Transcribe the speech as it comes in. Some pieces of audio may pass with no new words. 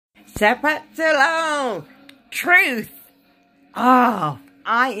Separate alone. Truth. Oh,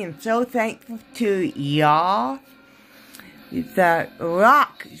 I am so thankful to y'all. The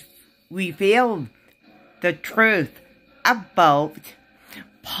rock revealed the truth about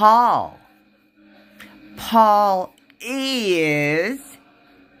Paul. Paul is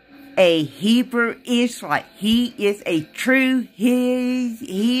a Hebrew Israelite. He is a true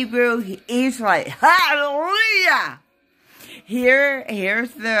Hebrew Israelite. Hallelujah!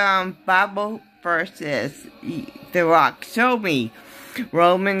 Here's the Bible verses the rock showed me.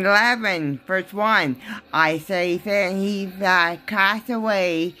 Romans 11, verse 1. I say that he that cast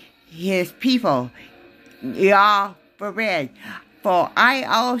away his people, y'all forbid. For I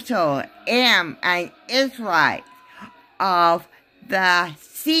also am an Israelite of the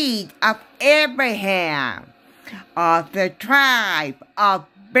seed of Abraham, of the tribe of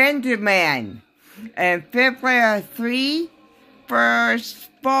Benjamin. And February 3, verse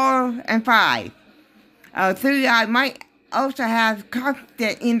 4 and 5. Through I might also have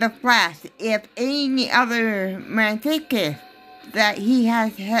confidence in the flesh, if any other man thinketh that he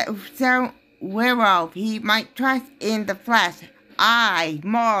has some whereof he might trust in the flesh. I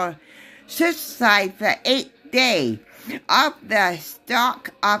more circumcised the 8th day of the stock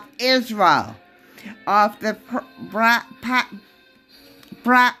of Israel, of the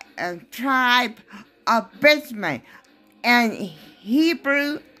tribe of Benjamin, and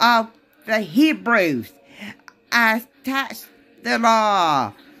Hebrew of the Hebrews, as touched the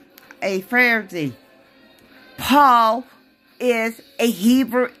law, a Pharisee. Paul is a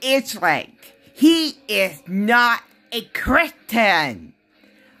Hebrew Israelite. He is not a Christian.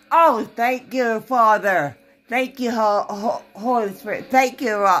 Oh, thank you, Father. Thank you, Holy Spirit. Thank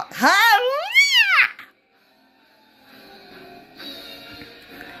you, Rock. Hallelujah!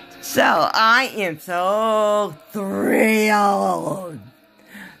 So, I am so thrilled.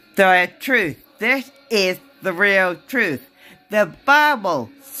 The truth. This is the real truth. The Bible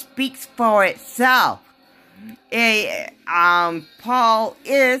speaks for itself. Paul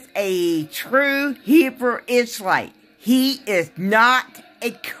is a true Hebrew Israelite. He is not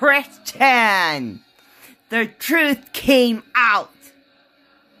a Christian. The truth came out.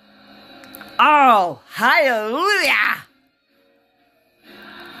 Oh, hallelujah!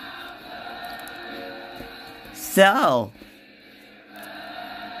 So,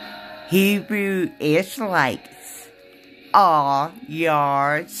 Hebrew Israelites are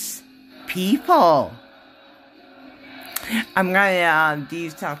yours people. I'm gonna do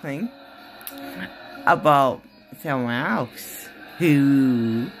something about someone else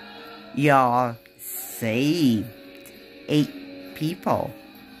who y'all saved 8 people.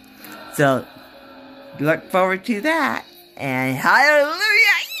 So look forward to that. And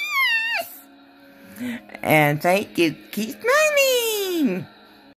hallelujah, yes! And thank you. Keep smiling.